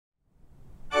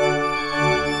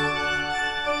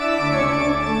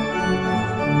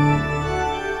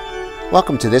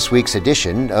Welcome to this week's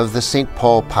edition of the St.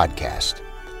 Paul Podcast.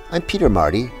 I'm Peter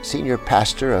Marty, Senior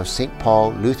Pastor of St.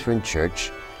 Paul Lutheran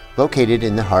Church, located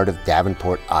in the heart of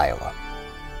Davenport, Iowa.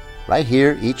 Right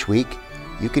here, each week,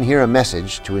 you can hear a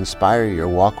message to inspire your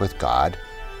walk with God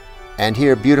and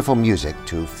hear beautiful music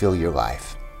to fill your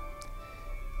life.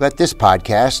 Let this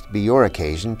podcast be your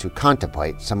occasion to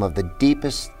contemplate some of the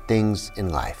deepest things in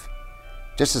life,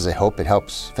 just as I hope it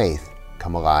helps faith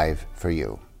come alive for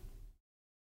you.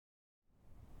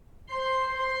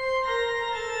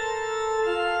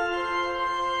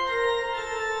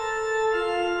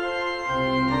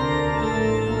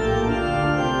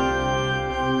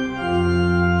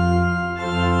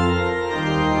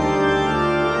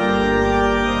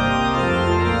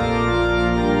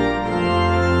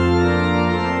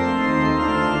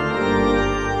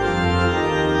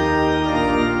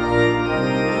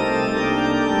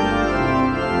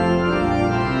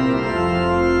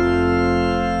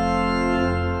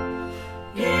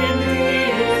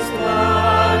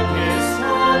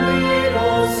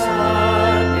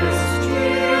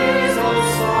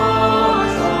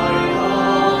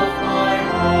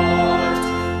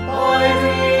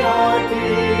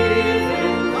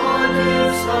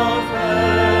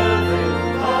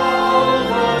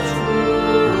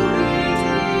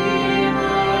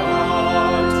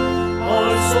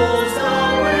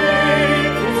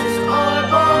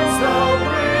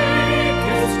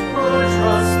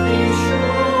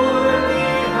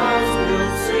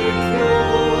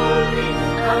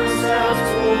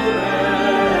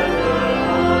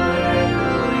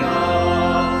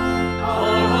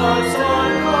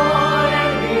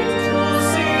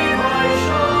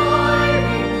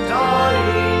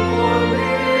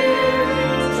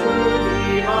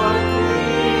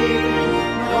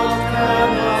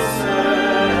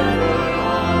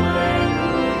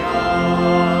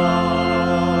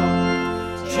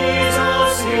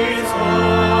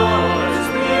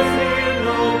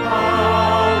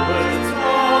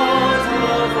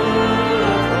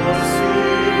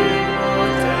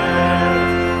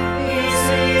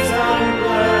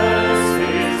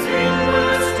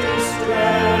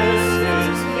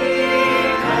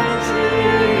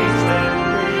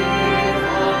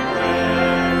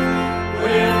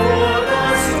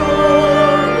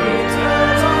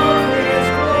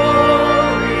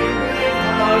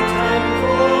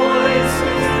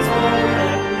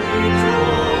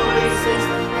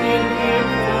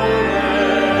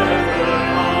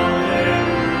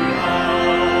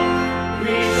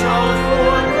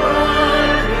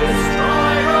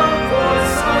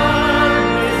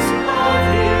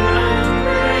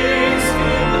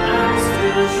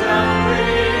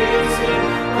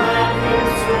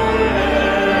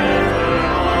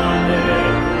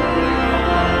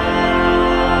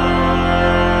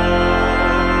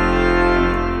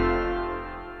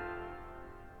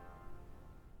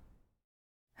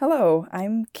 Hello,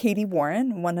 I'm Katy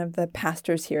Warren, one of the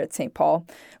pastors here at St. Paul.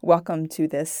 Welcome to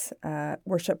this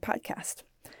worship podcast.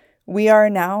 We are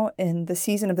now in the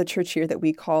season of the church year that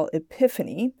we call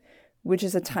Epiphany, which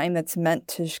is a time that's meant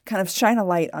to kind of shine a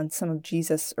light on some of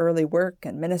Jesus' early work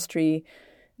and ministry.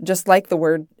 Just like the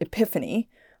word epiphany,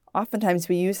 oftentimes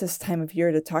we use this time of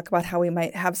year to talk about how we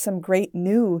might have some great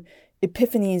new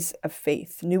epiphanies of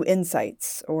faith, new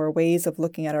insights, or ways of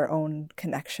looking at our own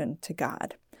connection to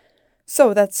God.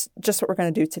 So that's just what we're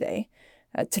going to do today.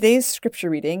 Today's scripture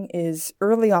reading is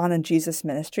early on in Jesus'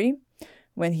 ministry,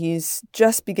 when he's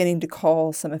just beginning to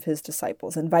call some of his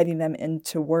disciples, inviting them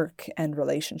into work and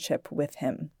relationship with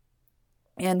him.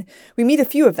 And we meet a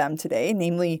few of them today,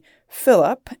 namely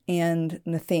Philip and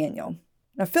Nathanael.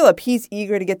 Now, Philip, he's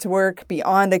eager to get to work,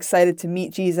 beyond excited to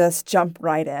meet Jesus, jump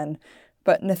right in.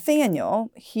 But Nathanael,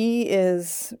 he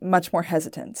is much more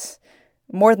hesitant.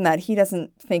 More than that, he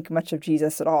doesn't think much of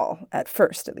Jesus at all, at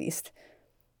first at least.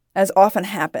 As often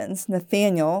happens,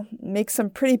 Nathanael makes some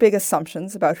pretty big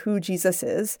assumptions about who Jesus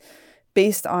is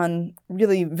based on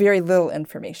really very little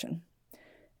information.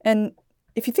 And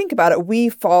if you think about it, we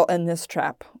fall in this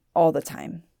trap all the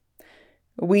time.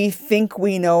 We think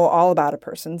we know all about a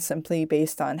person simply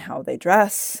based on how they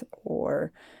dress,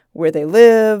 or where they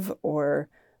live, or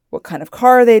what kind of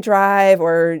car they drive,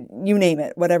 or you name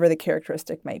it, whatever the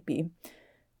characteristic might be.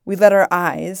 We let our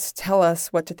eyes tell us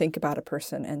what to think about a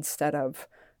person instead of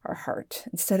our heart,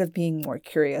 instead of being more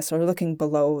curious or looking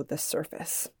below the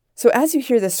surface. So as you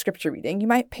hear this scripture reading, you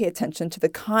might pay attention to the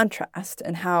contrast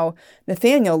in how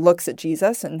Nathanael looks at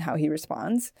Jesus and how he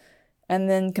responds, and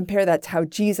then compare that to how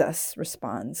Jesus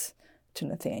responds to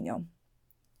Nathanael.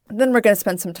 And then we're going to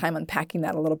spend some time unpacking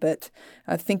that a little bit,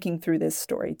 thinking through this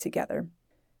story together.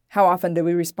 How often do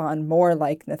we respond more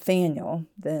like Nathanael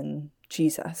than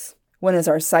Jesus? When is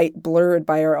our sight blurred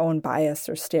by our own bias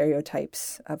or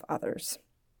stereotypes of others?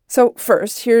 So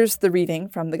first, here's the reading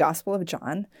from the Gospel of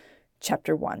John,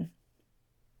 chapter 1.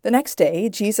 The next day,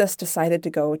 Jesus decided to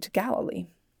go to Galilee.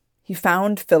 He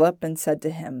found Philip and said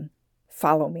to him,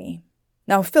 "Follow me."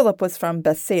 Now Philip was from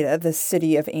Bethsaida, the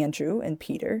city of Andrew and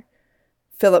Peter.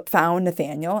 Philip found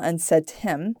Nathanael and said to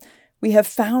him, "We have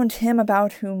found him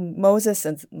about whom Moses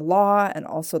and the law and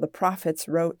also the prophets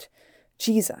wrote,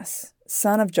 Jesus,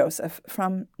 son of Joseph,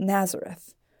 from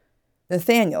Nazareth."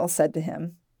 Nathanael said to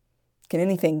him, "Can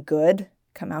anything good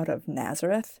come out of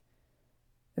Nazareth?"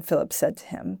 And Philip said to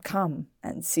him, "Come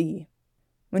and see."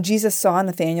 When Jesus saw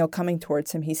Nathanael coming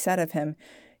towards him, he said of him,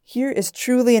 "Here is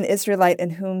truly an Israelite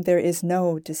in whom there is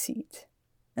no deceit."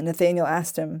 And Nathanael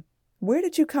asked him, "Where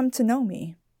did you come to know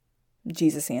me?"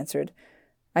 Jesus answered,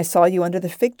 "I saw you under the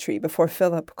fig tree before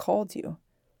Philip called you."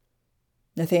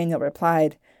 Nathanael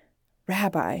replied,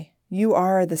 "Rabbi, you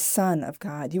are the Son of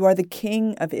God. You are the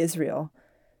King of Israel."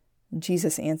 And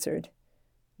Jesus answered,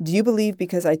 "Do you believe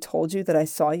because I told you that I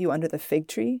saw you under the fig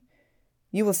tree?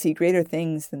 You will see greater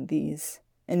things than these."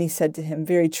 And he said to him,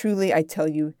 "Very truly, I tell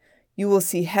you, you will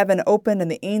see heaven opened and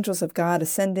the angels of God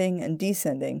ascending and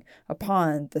descending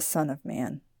upon the Son of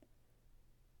Man."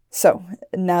 So,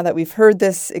 now that we've heard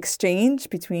this exchange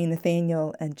between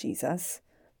Nathanael and Jesus,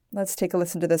 let's take a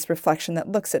listen to this reflection that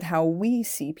looks at how we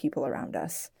see people around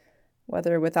us,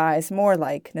 whether with eyes more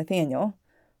like Nathanael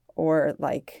or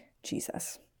like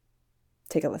Jesus.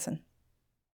 Take a listen.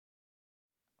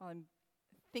 Well, I'm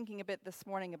thinking a bit this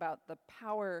morning about the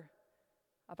power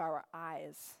of our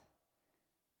eyes.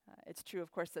 It's true,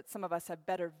 of course, that some of us have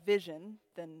better vision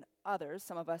than others.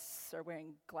 Some of us are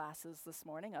wearing glasses this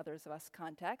morning, others of us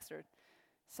contacts, or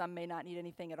some may not need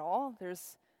anything at all.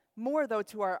 There's more, though,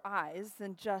 to our eyes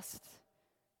than just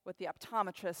what the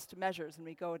optometrist measures when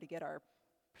we go to get our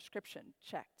prescription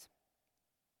checked.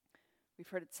 We've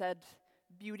heard it said,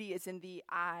 beauty is in the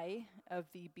eye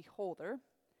of the beholder.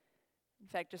 In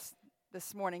fact, just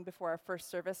this morning before our first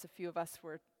service, a few of us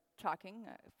were talking.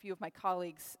 A few of my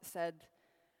colleagues said,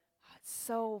 "Oh, it's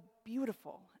so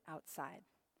beautiful outside.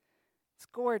 It's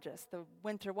gorgeous. The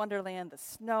winter wonderland, the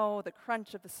snow, the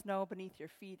crunch of the snow beneath your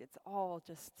feet, it's all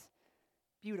just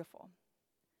beautiful."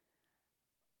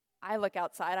 I look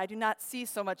outside. I do not see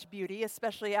so much beauty,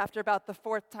 especially after about the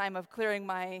fourth time of clearing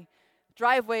my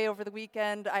driveway over the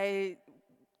weekend.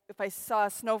 If I saw a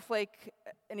snowflake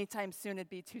anytime soon, it'd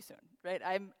be too soon, right?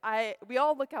 We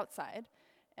all look outside,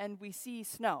 and we see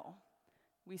snow.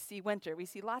 We see winter. We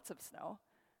see lots of snow.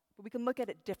 But we can look at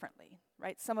it differently,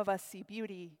 right? Some of us see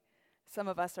beauty. Some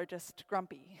of us are just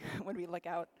grumpy when we look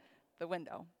out the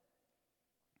window.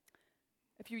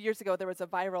 A few years ago, there was a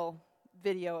viral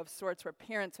video of sorts where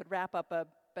parents would wrap up a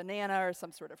banana or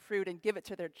some sort of fruit and give it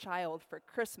to their child for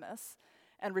Christmas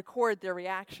and record their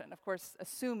reaction, of course,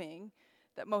 assuming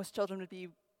that most children would be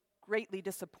greatly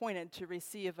disappointed to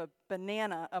receive a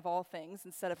banana of all things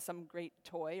instead of some great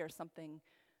toy or something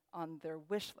on their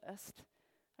wish list.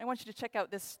 I want you to check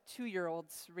out this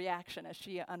 2-year-old's reaction as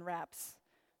she unwraps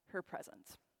her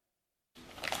present.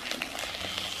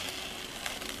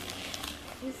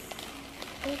 Banana!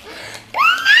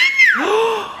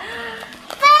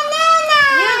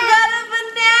 You got a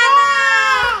banana!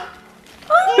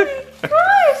 Oh my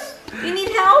gosh! You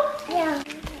need help? Yeah.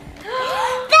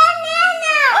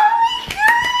 Banana! Oh my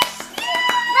gosh!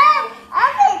 Yeah!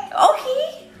 Okay.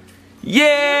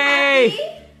 Yay!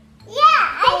 Yeah,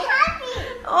 I'm happy.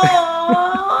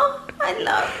 Oh, I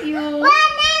love you. Banana!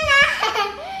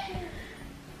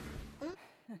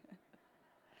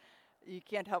 You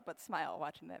can't help but smile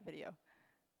watching that video.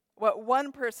 What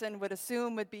one person would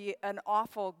assume would be an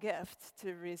awful gift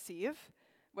to receive,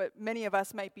 what many of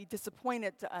us might be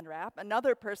disappointed to unwrap,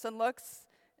 another person looks,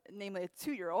 namely a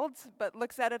 2-year-old, but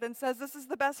looks at it and says, "This is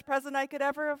the best present I could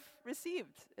ever have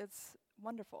received. It's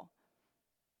wonderful."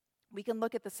 We can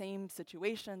look at the same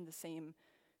situation, the same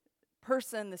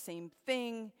person, the same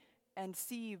thing, and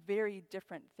see very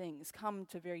different things, come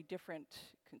to very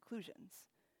different conclusions.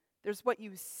 There's what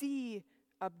you see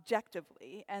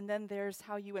objectively, and then there's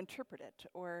how you interpret it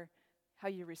or how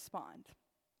you respond,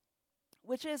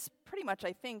 which is pretty much,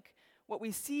 I think, what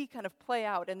we see kind of play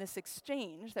out in this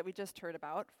exchange that we just heard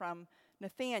about from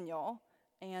Nathanael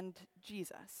and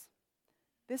Jesus.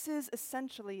 This is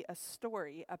essentially a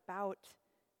story about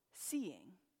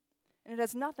seeing, and it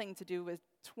has nothing to do with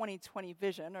 20/20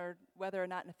 vision or whether or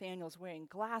not Nathanael's wearing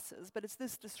glasses, but it's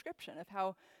this description of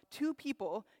how two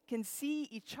people can see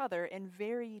each other in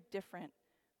very different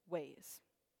ways.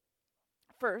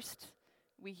 First,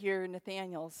 we hear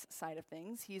Nathanael's side of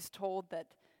things. He's told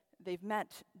that they've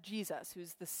met Jesus,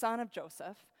 who's the son of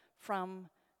Joseph, from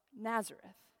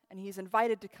Nazareth, and he's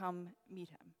invited to come meet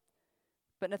him.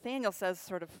 But Nathanael says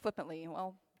sort of flippantly,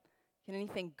 well, can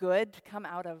anything good come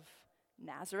out of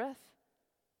Nazareth?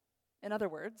 In other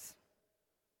words,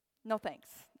 no thanks,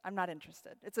 I'm not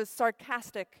interested. It's a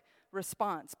sarcastic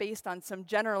response based on some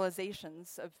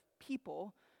generalizations of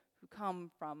people who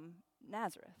come from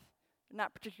Nazareth.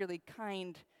 Not particularly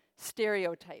kind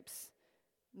stereotypes.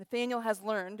 Nathanael has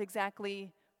learned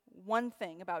exactly one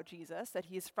thing about Jesus, that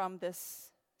he's from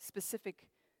this specific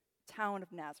town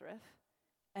of Nazareth,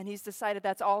 and he's decided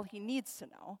that's all he needs to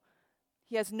know.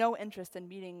 He has no interest in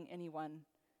meeting anyone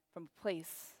from a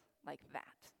place like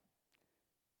that.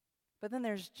 But then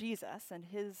there's Jesus and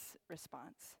his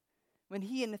response. When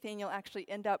he and Nathanael actually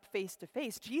end up face to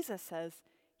face, Jesus says,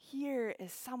 "Here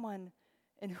is someone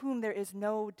in whom there is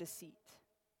no deceit."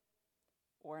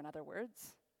 Or in other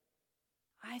words,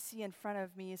 I see in front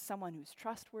of me someone who's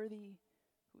trustworthy,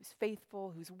 who's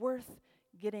faithful, who's worth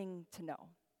getting to know.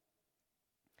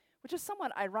 Which is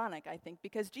somewhat ironic, I think,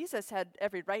 because Jesus had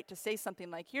every right to say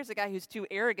something like, here's a guy who's too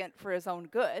arrogant for his own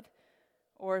good.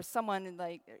 Or someone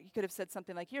like, he could have said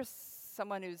something like, here's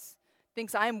someone who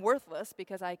thinks I'm worthless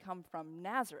because I come from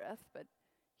Nazareth, but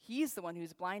he's the one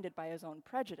who's blinded by his own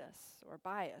prejudice or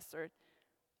bias, or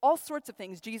all sorts of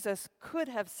things Jesus could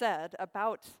have said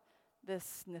about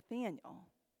this Nathanael.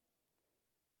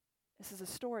 This is a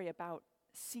story about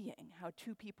seeing, how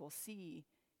two people see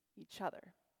each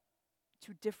other.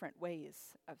 Two different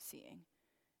ways of seeing.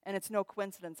 And it's no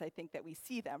coincidence, I think, that we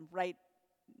see them right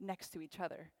next to each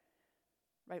other,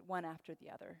 right one after the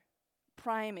other.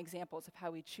 Prime examples of how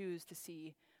we choose to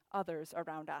see others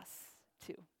around us,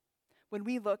 too. When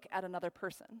we look at another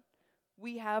person,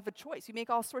 we have a choice. We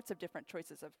make all sorts of different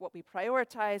choices of what we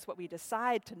prioritize, what we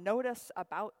decide to notice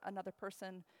about another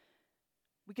person.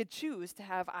 We could choose to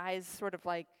have eyes sort of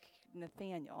like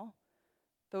Nathanael,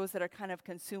 those that are kind of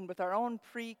consumed with our own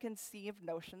preconceived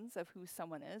notions of who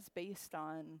someone is based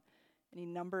on any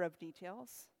number of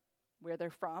details, where they're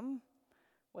from,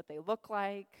 what they look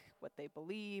like, what they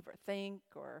believe or think,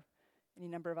 or any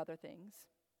number of other things.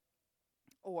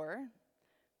 Or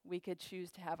we could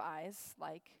choose to have eyes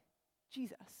like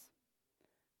Jesus,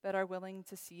 that are willing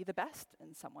to see the best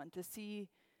in someone,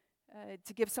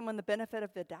 to give someone the benefit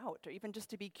of the doubt, or even just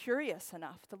to be curious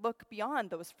enough to look beyond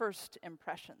those first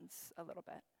impressions a little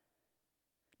bit.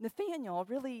 Nathanael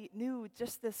really knew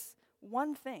just this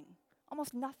one thing,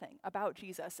 almost nothing about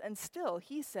Jesus, and still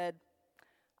he said,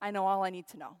 I know all I need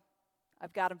to know.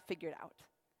 I've got him figured out.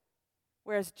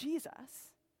 Whereas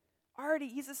Jesus,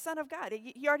 he's the Son of God.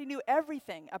 He already knew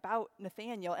everything about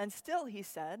Nathanael, and still he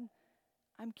said,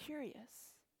 I'm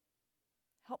curious.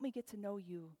 Help me get to know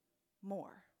you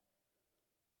more.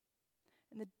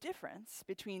 And the difference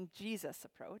between Jesus'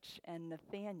 approach and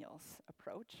Nathanael's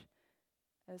approach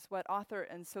is what author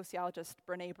and sociologist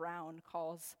Brené Brown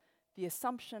calls the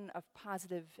assumption of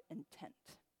positive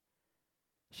intent.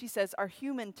 She says our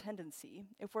human tendency,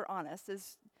 if we're honest,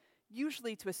 is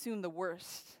usually to assume the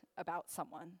worst about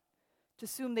someone, to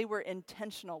assume they were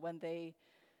intentional when they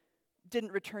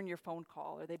didn't return your phone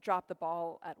call, or they dropped the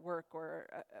ball at work, or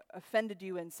offended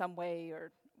you in some way,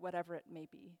 or whatever it may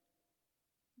be.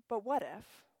 But what if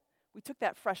we took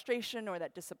that frustration or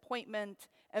that disappointment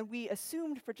and we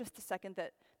assumed for just a second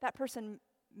that that person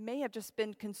may have just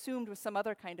been consumed with some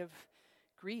other kind of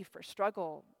grief or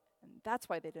struggle, and that's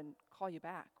why they didn't call you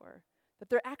back, or that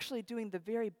they're actually doing the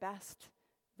very best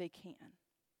they can.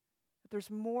 That there's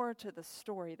more to the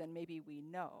story than maybe we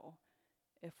know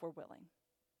if we're willing.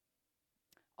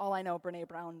 All I know, Brené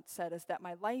Brown said, is that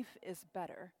my life is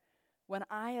better when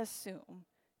I assume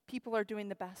people are doing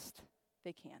the best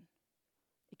they can.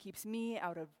 It keeps me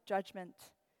out of judgment,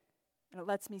 and it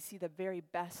lets me see the very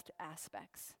best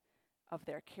aspects of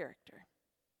their character.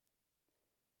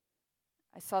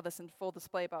 I saw this in full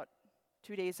display about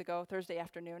 2 days ago, Thursday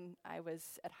afternoon. I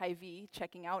was at Hy-Vee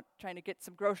checking out, trying to get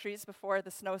some groceries before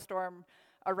the snowstorm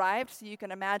arrived, so you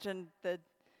can imagine the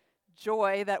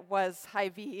joy that was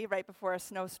Hy-Vee right before a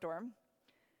snowstorm.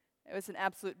 It was an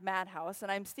absolute madhouse,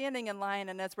 and I'm standing in line,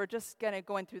 and as we're just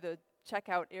going through the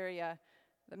checkout area,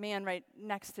 the man right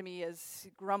next to me is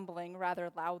grumbling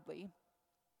rather loudly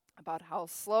about how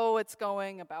slow it's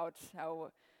going, about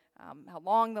how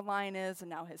long the line is, and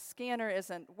now his scanner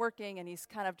isn't working, and he's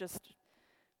kind of just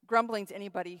grumbling to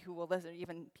anybody who will listen,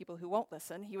 even people who won't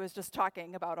listen. He was just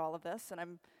talking about all of this, and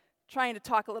I'm trying to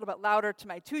talk a little bit louder to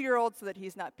my 2-year-old so that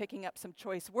he's not picking up some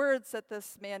choice words that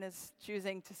this man is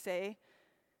choosing to say.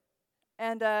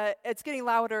 And it's getting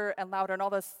louder and louder, and all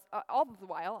the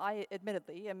while, I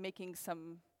admittedly am making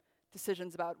some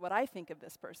decisions about what I think of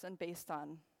this person based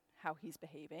on how he's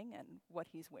behaving and what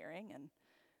he's wearing and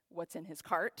what's in his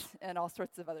cart, and all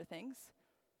sorts of other things.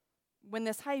 When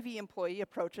this Hy-Vee employee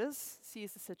approaches,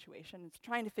 sees the situation, is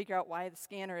trying to figure out why the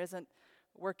scanner isn't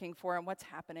working for him, what's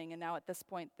happening, and now at this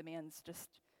point the man's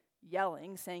just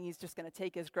yelling, saying he's just going to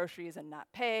take his groceries and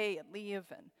not pay and leave.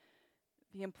 And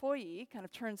the employee kind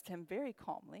of turns to him very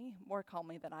calmly, more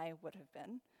calmly than I would have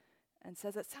been, and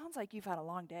says, "It sounds like you've had a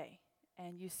long day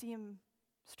and you seem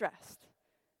stressed.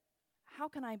 How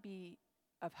can I be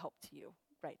of help to you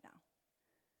right now?"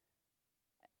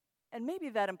 And maybe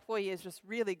that employee is just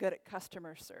really good at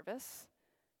customer service.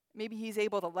 Maybe he's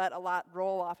able to let a lot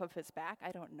roll off of his back.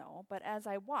 I don't know. But as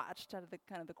I watched out of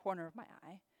the corner of my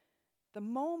eye, the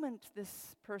moment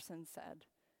this person said,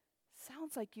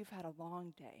 "Sounds like you've had a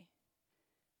long day,"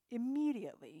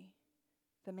 immediately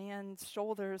the man's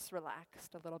shoulders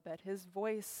relaxed a little bit. His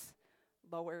voice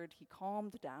lowered. He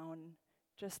calmed down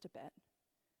just a bit.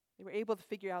 They were able to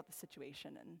figure out the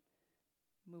situation and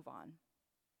move on.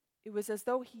 It was as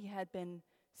though he had been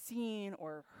seen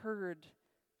or heard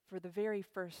for the very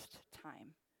first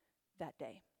time that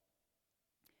day.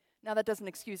 Now, that doesn't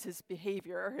excuse his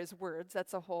behavior or his words.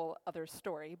 That's a whole other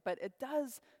story. But it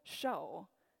does show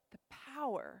the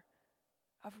power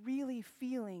of really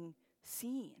feeling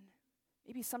seen,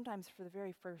 maybe sometimes for the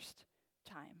very first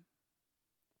time.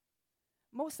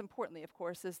 Most importantly, of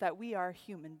course, is that we are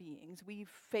human beings. We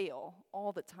fail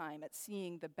all the time at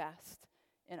seeing the best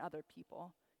in other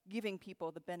people, giving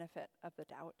people the benefit of the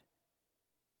doubt.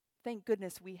 Thank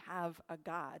goodness we have a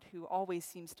God who always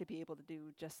seems to be able to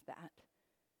do just that,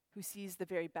 who sees the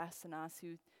very best in us,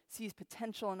 who sees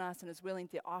potential in us and is willing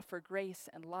to offer grace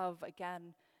and love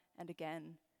again and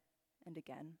again and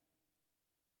again.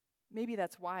 Maybe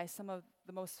that's why some of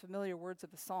the most familiar words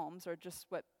of the Psalms are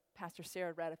just what Pastor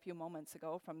Sarah read a few moments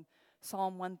ago from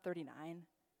Psalm 139.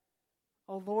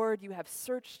 "O Lord, you have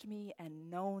searched me and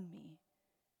known me.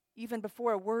 Even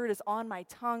before a word is on my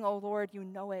tongue, O Lord, you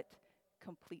know it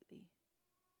completely."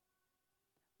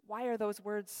 Why are those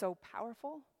words so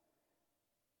powerful?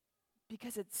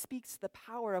 Because it speaks the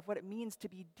power of what it means to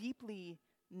be deeply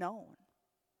known,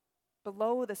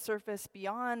 below the surface,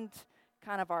 beyond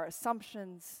kind of our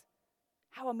assumptions.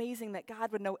 How amazing that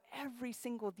God would know every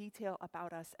single detail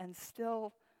about us and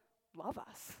still love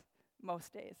us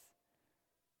most days.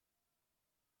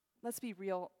 Let's be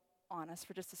real honest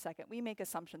for just a second. We make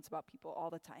assumptions about people all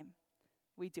the time.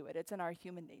 We do it. It's in our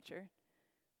human nature.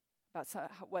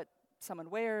 About what someone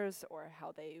wears, or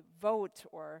how they vote,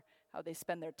 or how they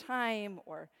spend their time,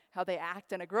 or how they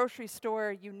act in a grocery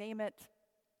store, you name it.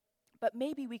 But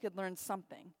maybe we could learn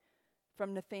something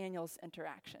from Nathaniel's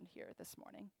interaction here this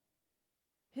morning.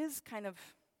 His kind of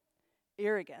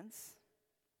arrogance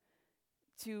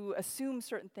to assume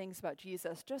certain things about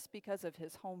Jesus just because of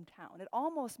his hometown, it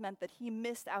almost meant that he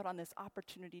missed out on this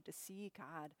opportunity to see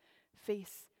God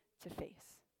face to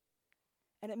face.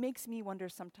 And it makes me wonder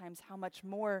sometimes how much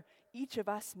more each of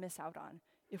us miss out on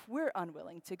if we're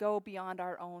unwilling to go beyond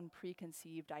our own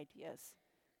preconceived ideas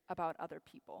about other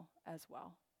people as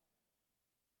well.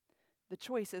 The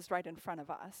choice is right in front of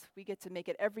us. We get to make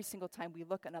it every single time we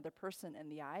look another person in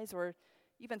the eyes, or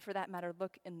even for that matter,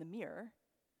 look in the mirror.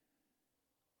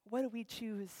 What do we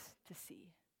choose to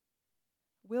see?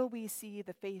 Will we see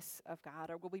the face of God,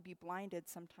 or will we be blinded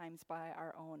sometimes by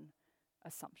our own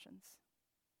assumptions?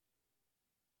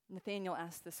 Nathaniel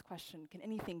asked this question, can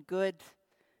anything good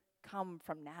come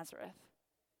from Nazareth?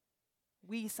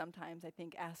 We sometimes, I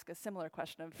think, ask a similar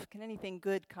question of, can anything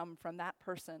good come from that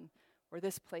person, or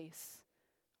this place,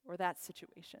 or that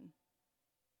situation?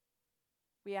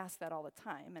 We ask that all the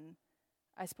time, and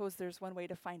I suppose there's one way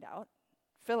to find out.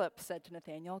 Philip said to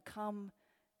Nathanael, "Come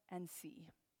and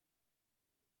see."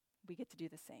 We get to do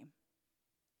the same.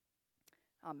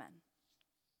 Amen.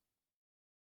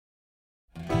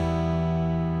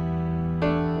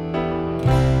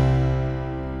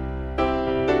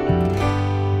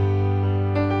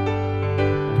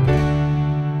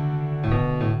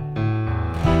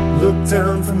 Look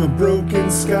down from a broken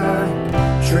sky,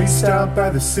 traced out by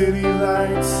the city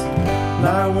lights.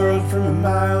 My world from a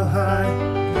mile high,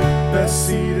 best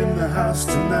seat in the house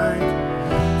tonight.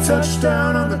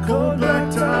 Touchdown on the cold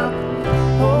blacktop,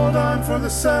 hold on for the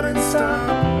sudden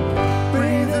stop.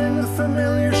 Breathe in the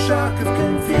familiar shock of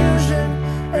confusion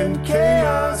and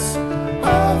chaos.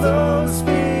 All those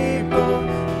people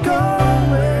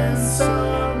going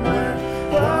somewhere.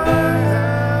 Why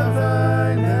have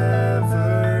I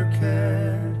never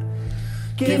cared?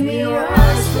 Give me your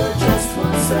eyes for just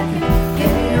 1 second.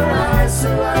 Give me your eyes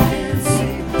so I can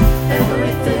see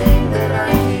everything that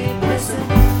I keep missing.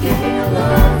 Give me your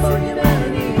love for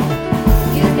humanity.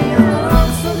 Give me your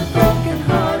arms for the broken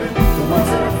hearted, the ones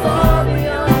that are far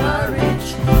beyond my reach.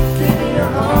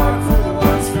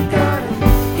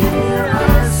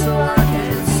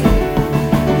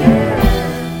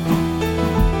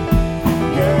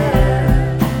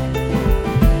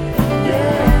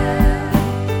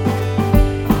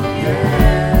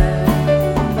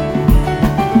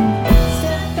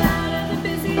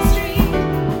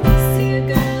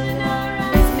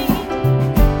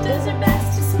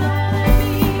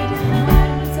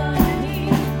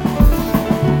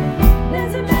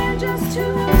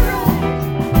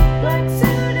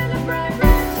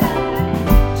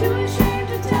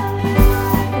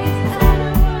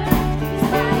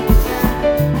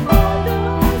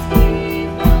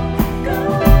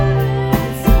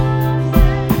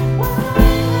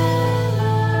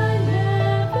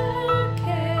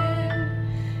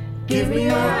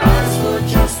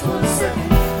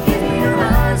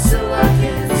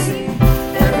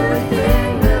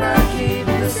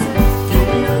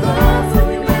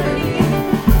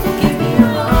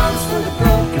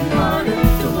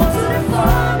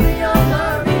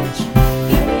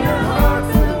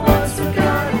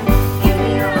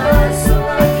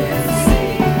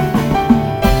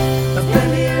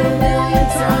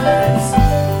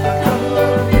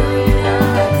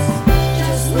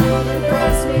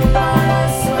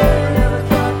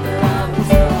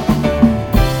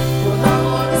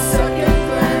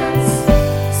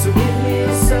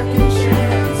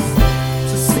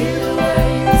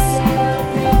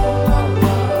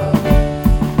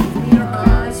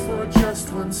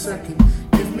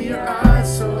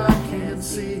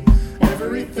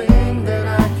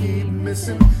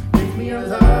 listen. Give me your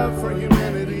love for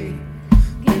humanity.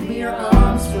 Give me your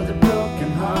arms for the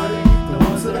brokenhearted, the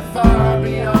ones that are far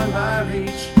beyond my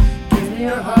reach. Give me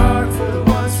your heart for the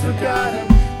ones forgotten.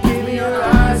 Give me your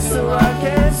eyes so I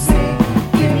can see.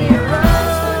 Give me your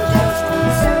eyes for just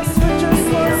one second.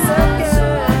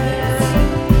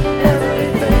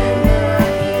 Everything that I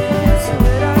give so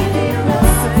that I can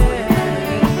listen.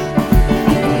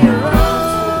 Give me your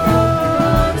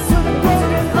arms for the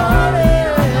brokenhearted.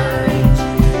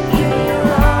 Give me your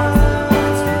eyes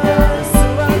so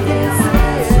I can see.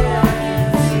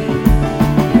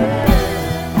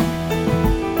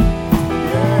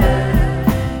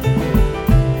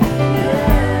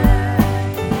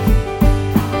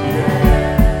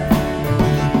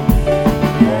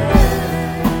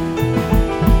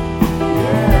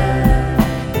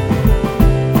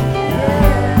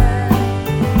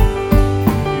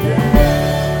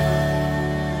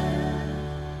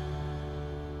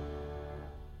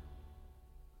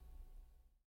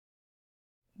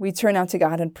 We turn now to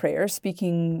God in prayer,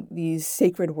 speaking these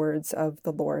sacred words of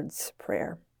the Lord's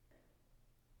Prayer.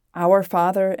 Our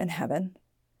Father in heaven,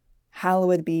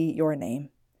 hallowed be your name.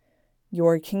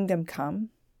 Your kingdom come,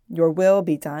 your will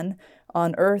be done,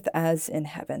 on earth as in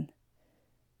heaven.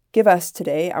 Give us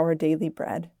today our daily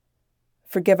bread.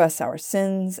 Forgive us our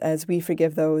sins as we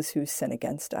forgive those who sin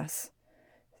against us.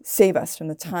 Save us from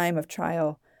the time of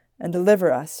trial and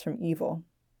deliver us from evil.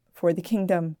 For the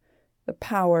kingdom, the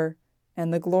power,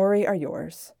 and the glory are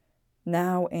yours,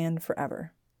 now and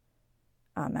forever.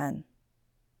 Amen.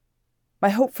 My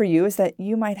hope for you is that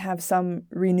you might have some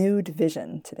renewed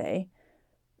vision today,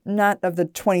 not of the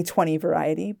 2020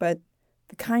 variety, but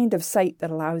the kind of sight that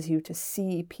allows you to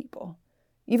see people,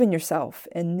 even yourself,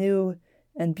 in new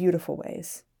and beautiful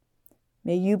ways.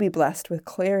 May you be blessed with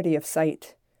clarity of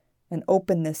sight and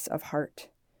openness of heart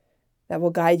that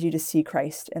will guide you to see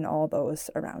Christ in all those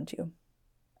around you.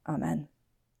 Amen.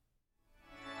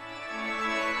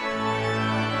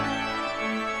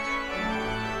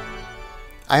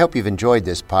 I hope you've enjoyed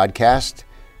this podcast,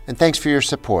 and thanks for your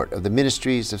support of the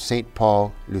ministries of St.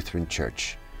 Paul Lutheran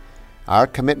Church. Our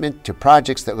commitment to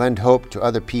projects that lend hope to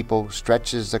other people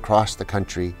stretches across the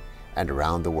country and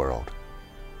around the world.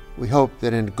 We hope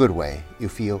that in a good way you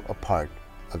feel a part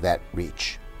of that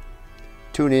reach.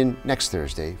 Tune in next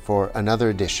Thursday for another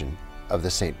edition of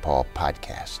the St. Paul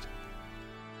Podcast.